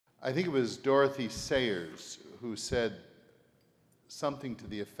I think it was Dorothy Sayers who said something to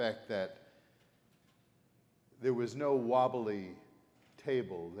the effect that there was no wobbly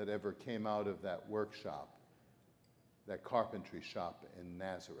table that ever came out of that workshop, that carpentry shop in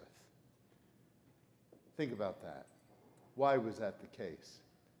Nazareth. Think about that. Why was that the case?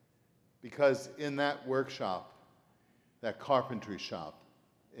 Because in that workshop, that carpentry shop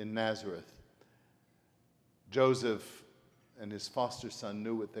in Nazareth, Joseph and his foster son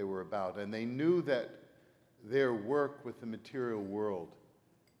knew what they were about, and they knew that their work with the material world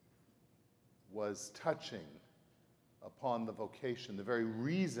was touching upon the vocation, the very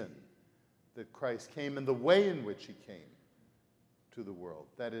reason that Christ came and the way in which he came to the world,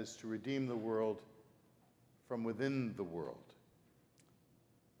 that is, to redeem the world from within the world.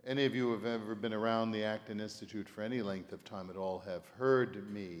 Any of you who have ever been around the Acton Institute for any length of time at all have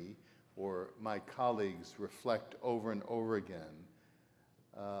heard me or my colleagues reflect over and over again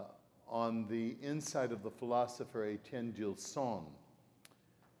on the insight of the philosopher Etienne Gilson,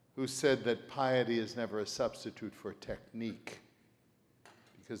 who said that piety is never a substitute for technique,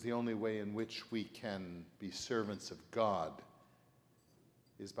 because the only way in which we can be servants of God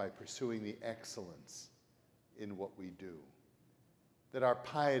is by pursuing the excellence in what we do. That our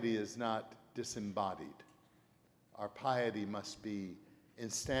piety is not disembodied. Our piety must be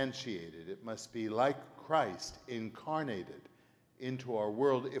instantiated. It must be like Christ, incarnated into our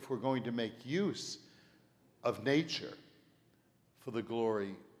world if we're going to make use of nature for the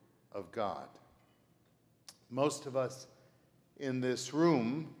glory of God. Most of us in this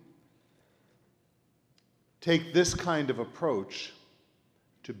room take this kind of approach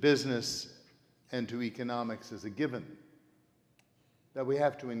to business and to economics as a given, that we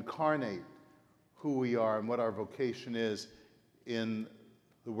have to incarnate who we are and what our vocation is in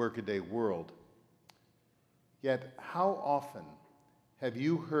the workaday world. Yet, how often have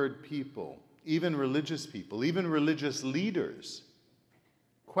you heard people, even religious leaders,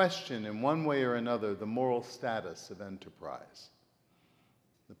 question in one way or another the moral status of enterprise,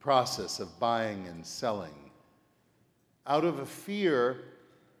 the process of buying and selling, out of a fear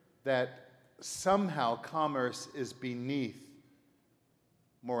that somehow commerce is beneath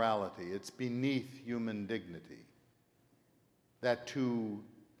morality, it's beneath human dignity, that to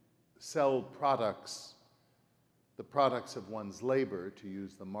sell products, the products of one's labor, to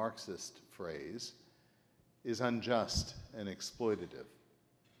use the Marxist phrase, is unjust and exploitative.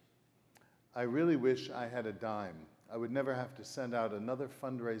 I really wish I had a dime. I would never have to send out another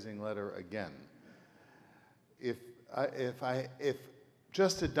fundraising letter again. If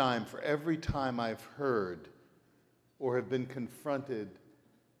just a dime for every time I've heard or have been confronted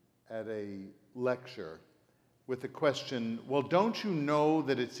at a lecture with the question, well, don't you know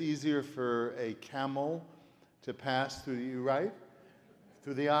that it's easier for a camel to pass through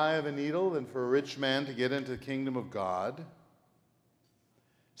the eye of a needle than for a rich man to get into the kingdom of God?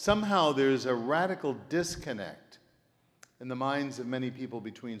 Somehow there's a radical disconnect in the minds of many people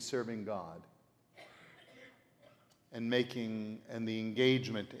between serving God and the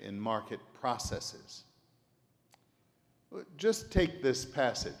engagement in market processes. Just take this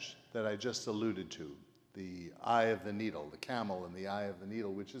passage that I just alluded to, the eye of the needle, the camel and the eye of the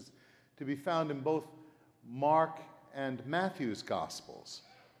needle, which is to be found in both Mark and Matthew's Gospels.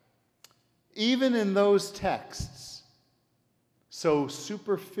 Even in those texts, so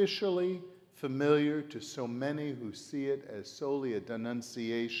superficially familiar to so many who see it as solely a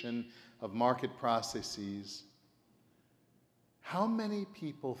denunciation of market processes, how many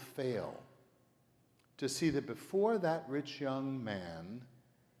people fail to see that before that rich young man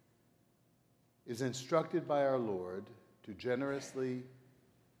is instructed by our Lord to generously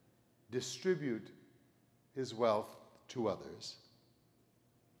distribute his wealth to others,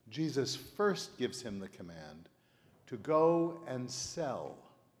 Jesus first gives him the command to go and sell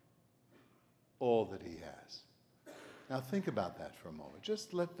all that he has. Now think about that for a moment.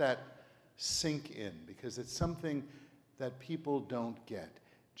 Just let that sink in, because it's something that people don't get.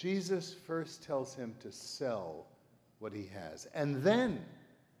 Jesus first tells him to sell what he has, and then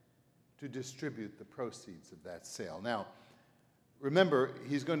to distribute the proceeds of that sale. Now, remember,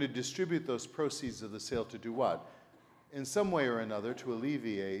 he's going to distribute those proceeds of the sale to do what? In some way or another, to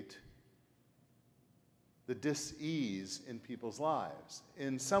alleviate the dis-ease in people's lives.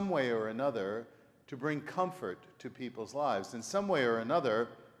 In some way or another, to bring comfort to people's lives. In some way or another,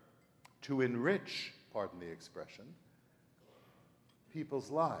 to enrich, pardon the expression, people's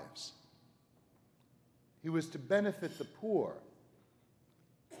lives. He was to benefit the poor.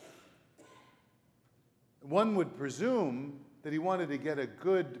 One would presume that he wanted to get a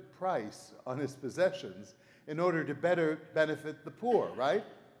good price on his possessions in order to better benefit the poor, right?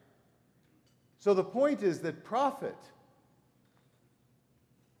 So the point is that profit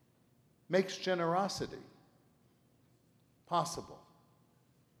makes generosity possible.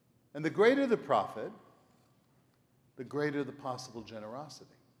 And the greater the profit, the greater the possible generosity.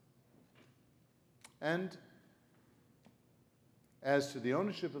 And as to the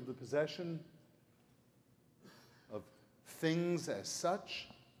ownership of the possession of things as such,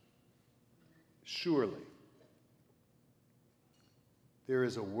 surely there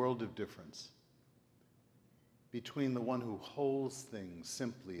is a world of difference between the one who holds things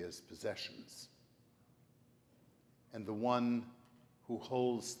simply as possessions and the one who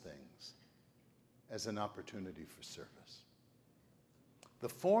holds things as an opportunity for service. The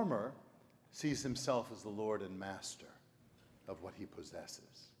former sees himself as the Lord and master of what he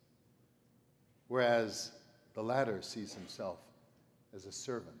possesses, whereas the latter sees himself as a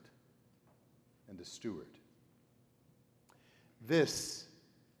servant and a steward. This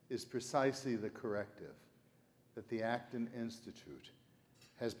is precisely the corrective that the Acton Institute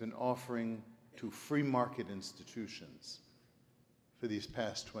has been offering to free market institutions for these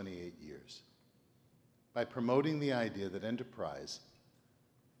past 28 years, by promoting the idea that enterprise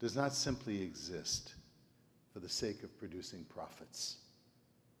does not simply exist for the sake of producing profits,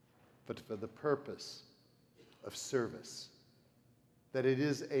 but for the purpose of service, that it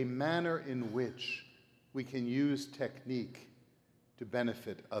is a manner in which we can use technique to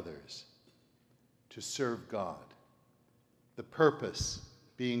benefit others, to serve God, the purpose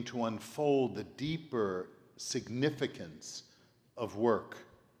being to unfold the deeper significance of work,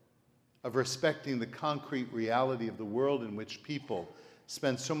 of respecting the concrete reality of the world in which people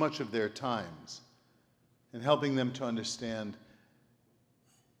spend so much of their times, and helping them to understand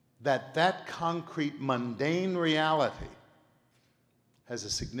that that concrete, mundane reality has a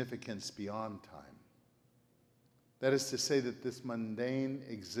significance beyond time. That is to say that this mundane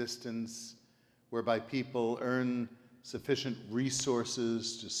existence whereby people earn sufficient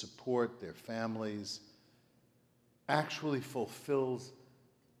resources to support their families actually fulfills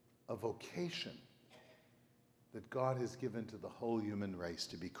a vocation that God has given to the whole human race,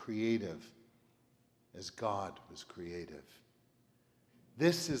 to be creative as God was creative.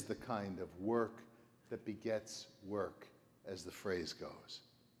 This is the kind of work that begets work, as the phrase goes.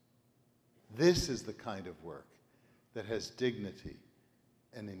 This is the kind of work that has dignity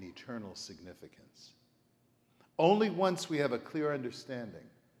and an eternal significance. Only once we have a clear understanding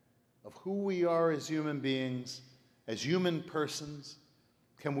of who we are as human beings, as human persons,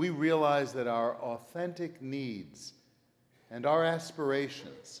 can we realize that our authentic needs and our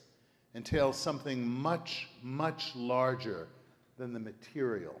aspirations entail something much, much larger than the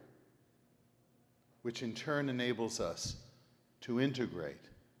material, which in turn enables us to integrate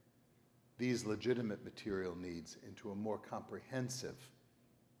these legitimate material needs into a more comprehensive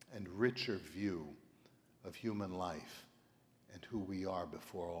and richer view of human life and who we are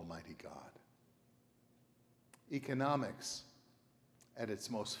before Almighty God. Economics, at its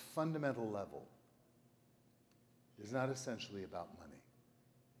most fundamental level, is not essentially about money.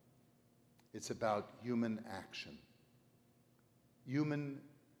 It's about human action, human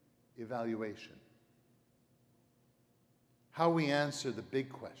evaluation, how we answer the big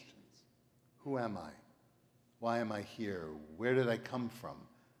questions. Who am I? Why am I here? Where did I come from?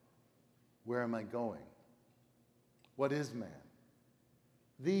 Where am I going? What is man?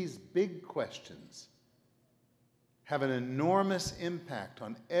 These big questions have an enormous impact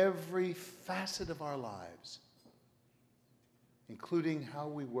on every facet of our lives, including how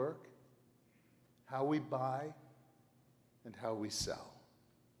we work, how we buy, and how we sell,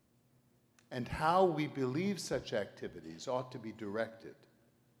 and how we believe such activities ought to be directed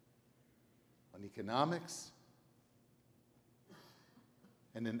on economics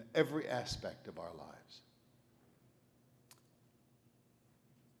and in every aspect of our lives.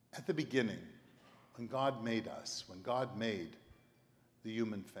 At the beginning, when God made us, when God made the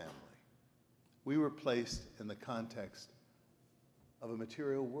human family, we were placed in the context of a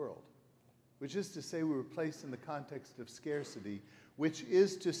material world, which is to say we were placed in the context of scarcity, which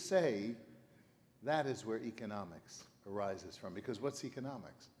is to say that is where economics arises from. Because what's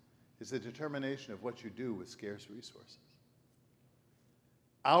economics? It's the determination of what you do with scarce resources.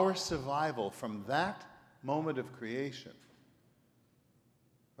 Our survival from that moment of creation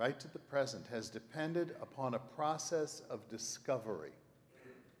right to the present has depended upon a process of discovery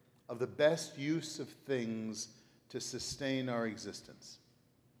of the best use of things to sustain our existence.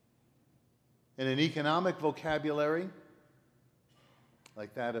 In an economic vocabulary,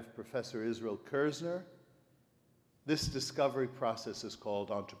 like that of Professor Israel Kirzner, this discovery process is called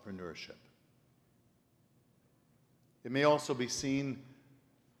entrepreneurship. It may also be seen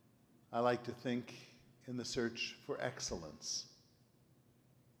I like to think in the search for excellence.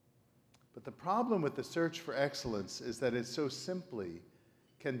 But the problem with the search for excellence is that it so simply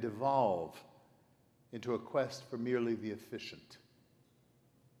can devolve into a quest for merely the efficient.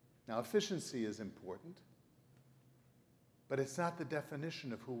 Now, efficiency is important, but it's not the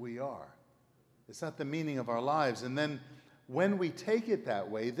definition of who we are. It's not the meaning of our lives. And then when we take it that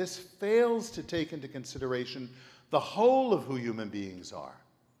way, this fails to take into consideration the whole of who human beings are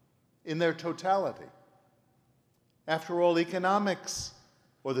in their totality. After all, economics,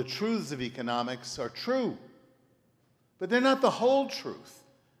 or the truths of economics, are true, but they're not the whole truth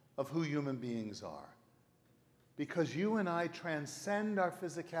of who human beings are, because you and I transcend our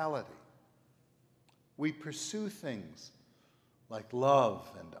physicality. We pursue things like love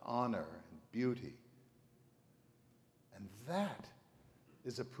and honor and beauty, and that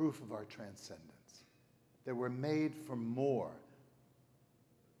is a proof of our transcendence, that we're made for more,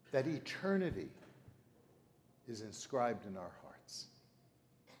 that eternity is inscribed in our hearts.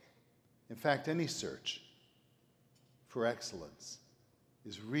 In fact, any search for excellence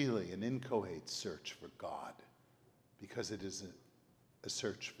is really an inchoate search for God, because it is a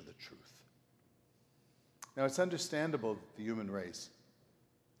search for the truth. Now, it's understandable that the human race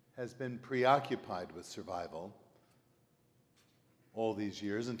has been preoccupied with survival all these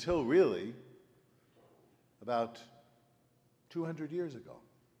years, until really about 200 years ago,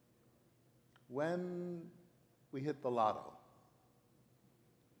 when we hit the lotto.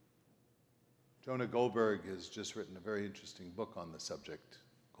 Jonah Goldberg has just written a very interesting book on the subject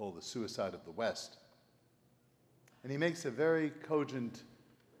called The Suicide of the West. And he makes a very cogent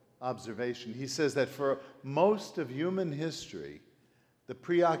observation. He says that for most of human history, the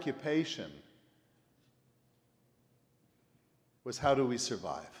preoccupation was how do we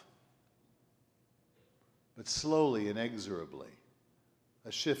survive? But slowly, inexorably,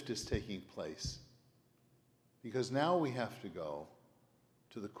 a shift is taking place. Because now we have to go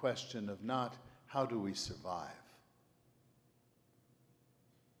to the question of not how do we survive,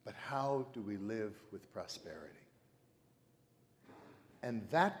 but how do we live with prosperity? And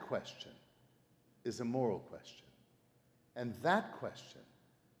that question is a moral question. And that question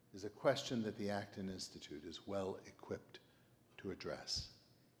is a question that the Acton Institute is well equipped to address.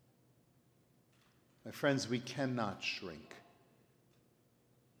 My friends, we cannot shrink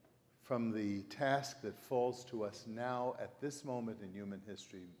from the task that falls to us now at this moment in human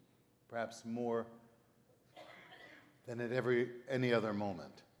history, perhaps more than at any other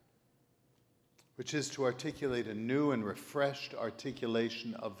moment, which is to articulate a new and refreshed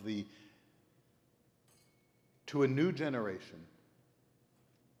articulation of to a new generation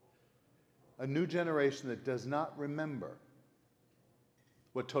that does not remember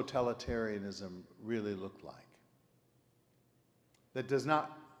what totalitarianism really looked like, that does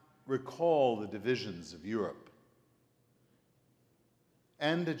not recall the divisions of Europe,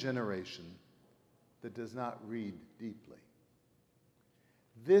 and a generation that does not read deeply.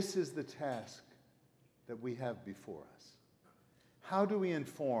 This is the task that we have before us. How do we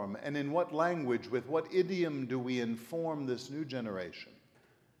inform, and in what language, with what idiom do we inform this new generation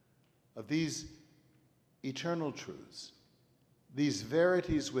of these eternal truths, these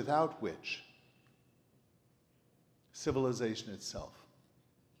verities without which civilization itself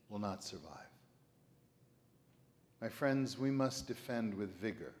will not survive? My friends, we must defend with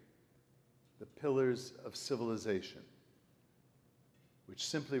vigor the pillars of civilization, which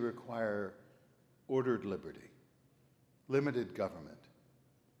simply require ordered liberty, limited government,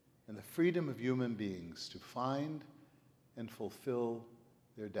 and the freedom of human beings to find and fulfill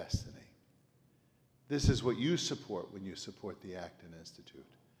their destiny. This is what you support when you support the Acton Institute.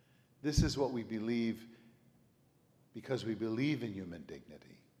 This is what we believe because we believe in human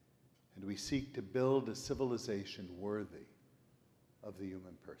dignity, and we seek to build a civilization worthy of the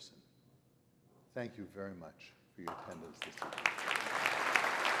human person. Thank you very much for your attendance this evening.